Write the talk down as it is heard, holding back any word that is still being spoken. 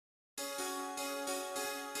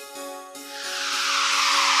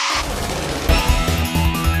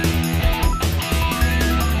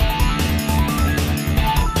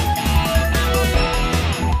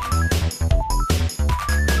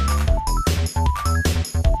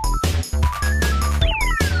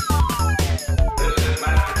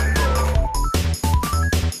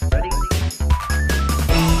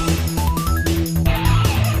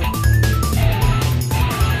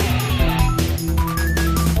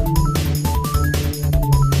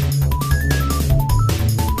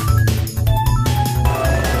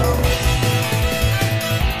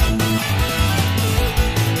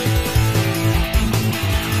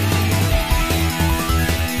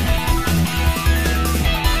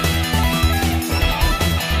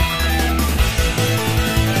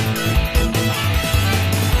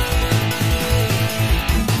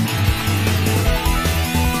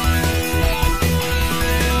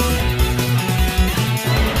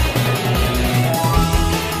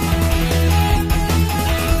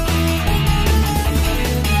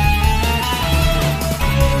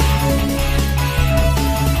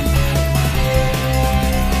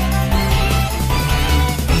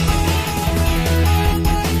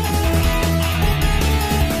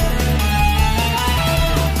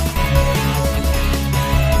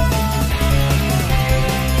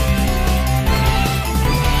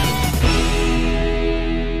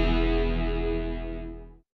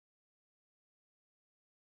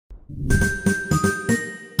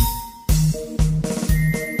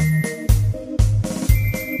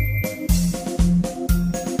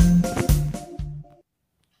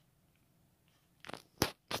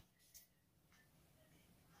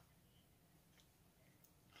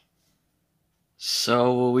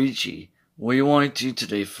So, Luigi, what do you want to do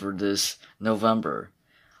today for this November?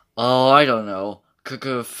 Oh, I don't know. Cook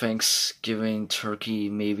a Thanksgiving turkey,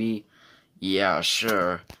 maybe? Yeah,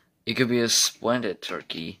 sure. It could be a splendid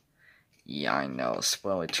turkey. Yeah, I know.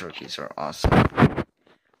 Splendid turkeys are awesome.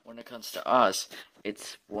 When it comes to us, it's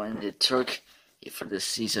splendid turkey for this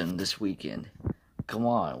season, this weekend. Come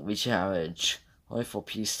on, we should have a joyful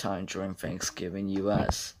peacetime during Thanksgiving,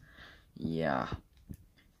 U.S. Yeah.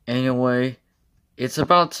 Anyway, it's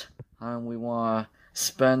about time we want to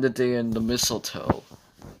spend the day in the mistletoe.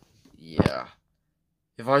 Yeah.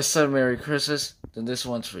 If I said Merry Christmas, then this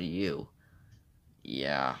one's for you.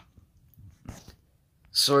 Yeah.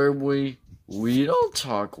 Sorry, we don't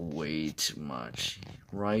talk way too much,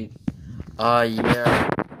 right? Yeah.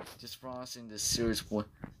 Just promising this series would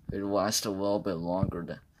last a little bit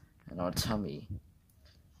longer than our tummy.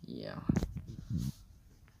 Yeah.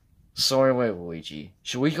 Sorry, wait, Luigi.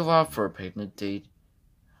 Should we go out for a picnic date?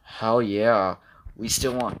 Hell yeah. We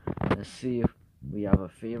still want to see if we have a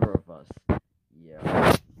favor of us.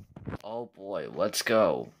 Yeah. Oh boy, let's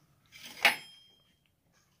go.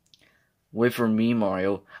 Wait for me,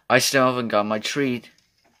 Mario. I still haven't got my treat.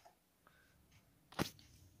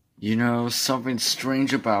 You know, something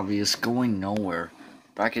strange about me is going nowhere.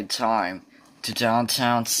 Back in time, to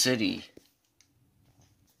downtown city.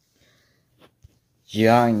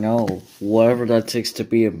 Yeah, I know. Whatever that takes to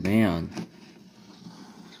be a man.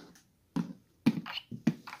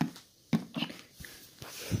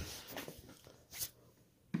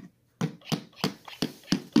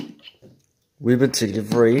 We've been taking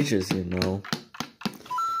for ages, you know.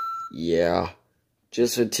 Yeah.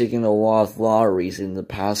 Just been taking a lot of lotteries in the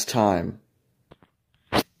past time.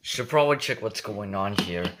 Should probably check what's going on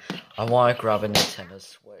here. I want to grab a Nintendo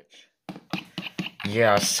Switch.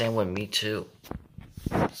 Yeah, same with me too.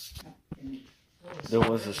 There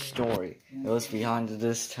was a story. It was behind the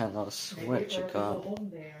Nintendo Switch.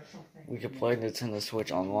 We could play Nintendo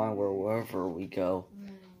Switch online wherever we go.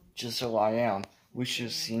 Just so I am. We should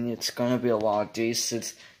have seen it's gonna be a lot of days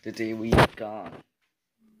since the day we gone.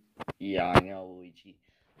 Yeah, I know, Luigi.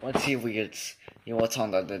 Let's see if we get what's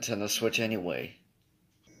on that Nintendo Switch anyway.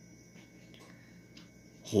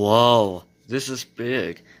 Whoa, this is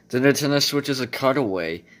big. The Nintendo Switch is a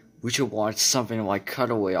cutaway. We should watch something like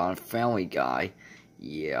Cutaway on Family Guy.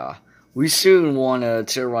 Yeah, we soon want to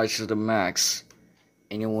terrorize to the max.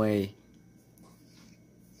 Anyway,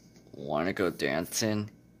 wanna go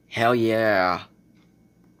dancing? Hell yeah.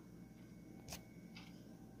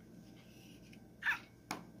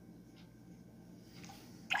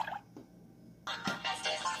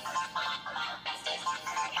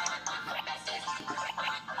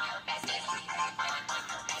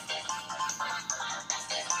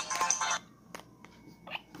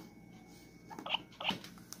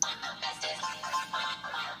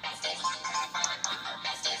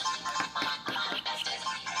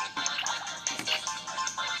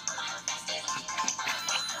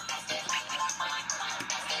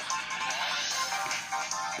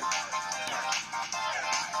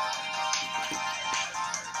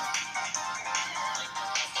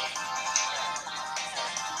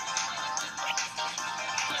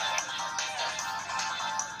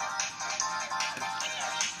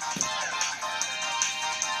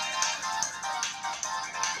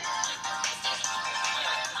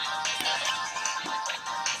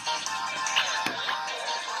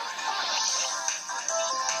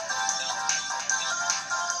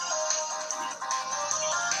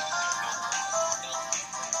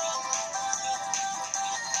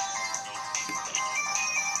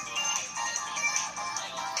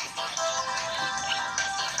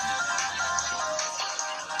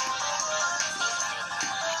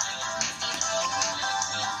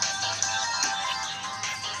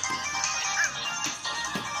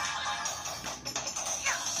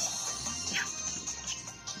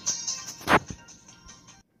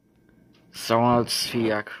 Someone's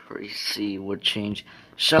accuracy would change.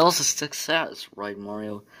 Shell's a success, right,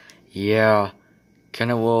 Mario? Yeah,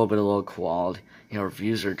 kinda a little bit of low quality. Your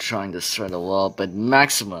reviews are trying to spread a little bit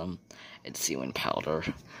maximum. It's sealing powder.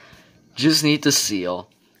 Just need the seal.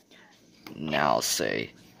 Now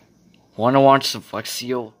say, wanna watch some Flex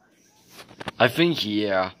Seal? I think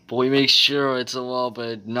yeah, but we make sure it's a little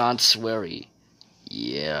bit not sweary.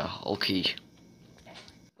 Yeah, okay.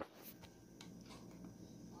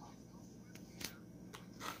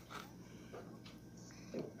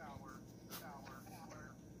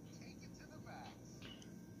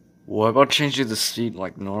 What about changing the speed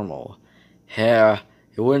like normal? Yeah,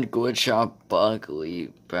 it wouldn't glitch out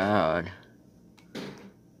bugly bad.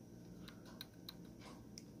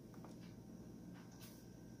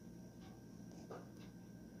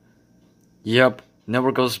 Yep,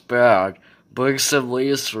 never goes bad, but except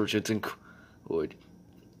latest search it include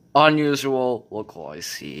unusual localized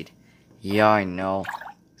seed. Yeah, I know.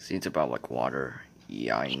 Seed's about like water.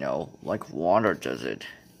 Yeah, I know. Like water does it.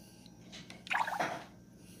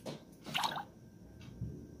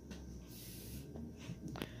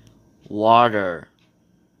 Water.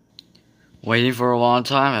 Waiting for a long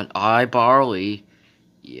time and I barley.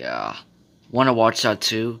 Yeah. Wanna watch that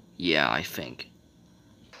too? Yeah, I think.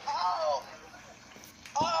 Oh!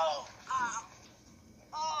 Oh! Oh!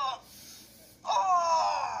 Oh! Oh!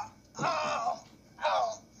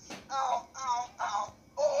 Oh! Oh! Oh! Oh!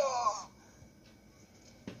 Oh!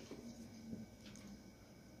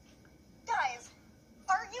 Guys,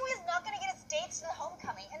 arguing is not going to get us dates to the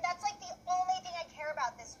homecoming, and that's like the only thing I care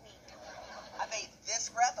about this week. I made this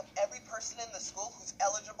graph of every person in the school who's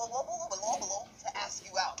eligible to ask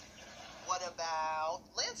you out. What about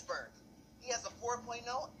Landsberg? He has a 4.0 and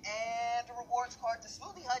a rewards card to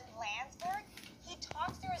Smoothie Hut. Landsberg? He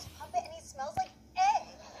talks through his puppet and he smells like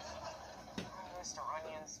egg. Oh, Mr.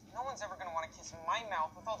 Onions, no one's ever gonna want to kiss my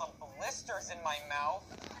mouth with all the blisters in my mouth.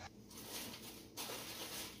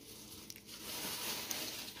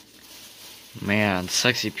 Man,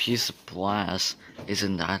 sexy piece of glass,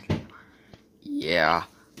 isn't that? Yeah,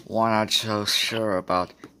 why not so sure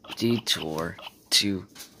about detour to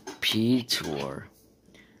P-tour?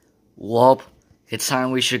 Whoop, it's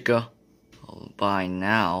time we should go. Oh, by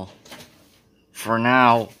now. For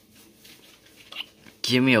now,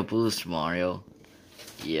 give me a boost, Mario.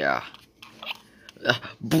 Yeah.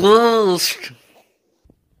 Boost!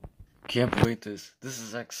 Can't believe this. This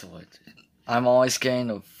is excellent. I'm always getting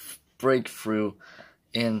a breakthrough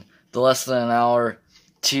in the less than an hour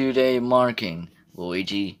 2-day marking,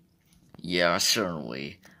 Luigi. Yeah,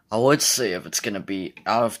 certainly. I would say if it's gonna be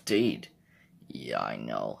out of date. Yeah, I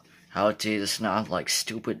know. Out of date is not like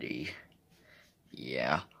stupidity.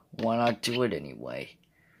 Yeah, why not do it anyway?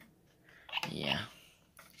 Yeah.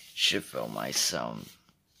 Should film my some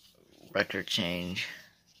record change.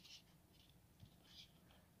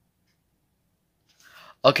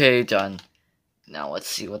 Okay, done. Now let's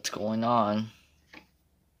see what's going on.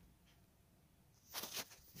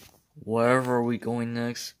 Wherever are we going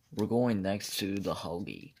next? We're going next to the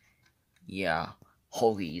Hoagie. Yeah,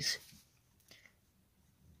 Hoagies.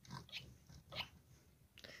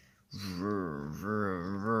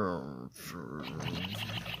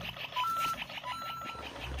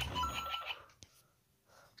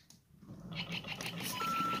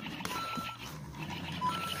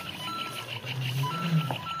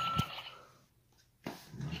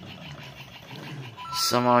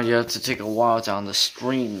 Somehow you have to take a while down the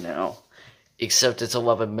stream now. Except it's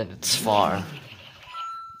 11 minutes far.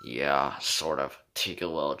 Yeah, sort of. Take a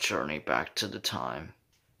little journey back to the time.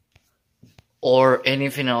 Or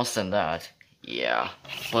anything else than that. Yeah,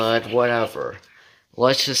 but whatever.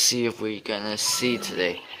 Let's just see if we're gonna see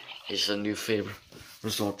today is a new favorite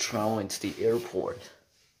result traveling to the airport.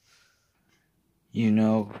 You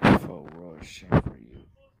know, I felt really ashamed for you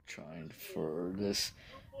trying for this.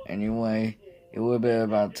 Anyway, it would be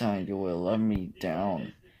about time you would let me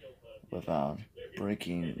down without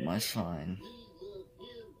breaking my sign.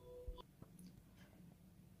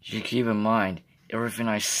 You keep in mind, everything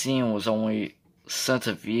I seen was only sent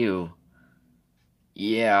of you.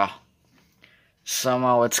 Yeah.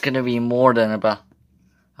 Somehow it's gonna be more than about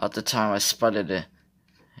at the time I spotted it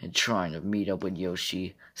and trying to meet up with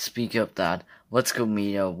Yoshi. Speak of that, let's go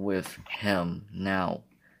meet up with him now.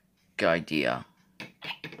 Good idea.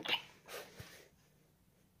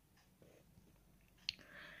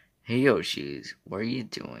 Hey Yoshi, what are you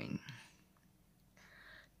doing?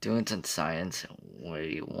 Doing some science. What do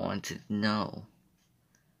you want to know?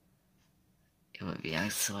 It would be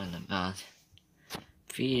excellent about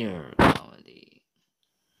fear quality.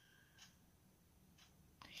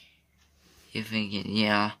 You're thinking,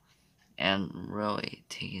 yeah, and really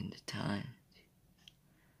taking the time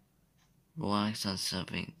to relax on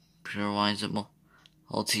something purifiable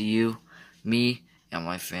all to you, me, and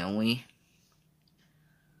my family.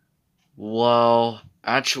 Well,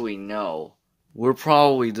 actually, no. We're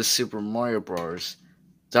probably the Super Mario Bros.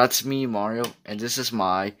 That's me, Mario, and this is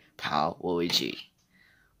my pal, Luigi.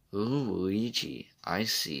 Ooh, Luigi, I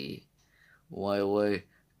see. Wait,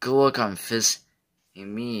 good luck on visiting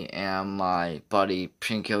me and my buddy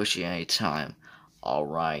Pink Yoshi anytime.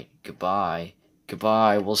 Alright, goodbye.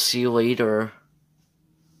 Goodbye, we'll see you later.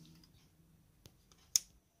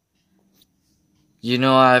 You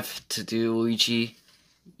know what I have to do, Luigi?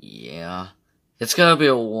 Yeah. It's gonna be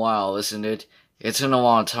a while, isn't it? It's been a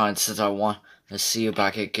long time since I want to see you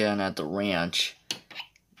back again at the ranch.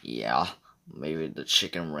 Yeah, maybe the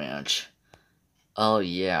chicken ranch. Oh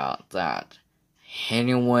yeah, that.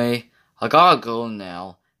 Anyway, I gotta go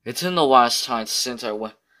now. It's been the last time since I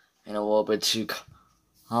went in a little bit too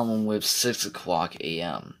common with 6 o'clock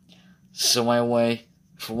a.m. So anyway,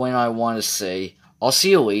 for when I want to say, I'll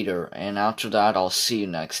see you later, and after that, I'll see you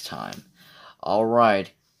next time.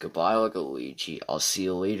 Alright, goodbye, Luigi. I'll see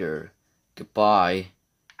you later. Goodbye.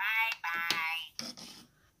 Bye-bye.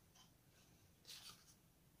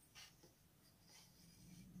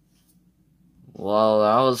 Well,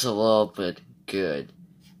 that was a little bit good.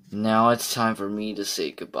 Now it's time for me to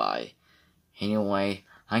say goodbye. Anyway,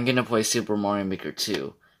 I'm gonna play Super Mario Maker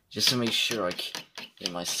 2, just to make sure I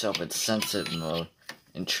keep myself in sensitive mode,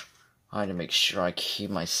 and try to make sure I keep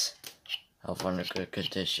myself under good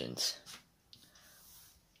conditions.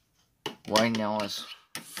 Right now, I'm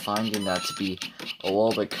finding that to be a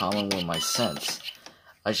little bit common with my sense.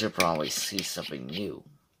 I should probably see something new,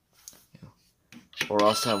 or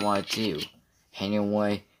else I want to do.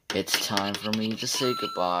 Anyway, it's time for me to say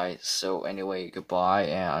goodbye. So anyway, goodbye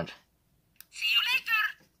and See you later.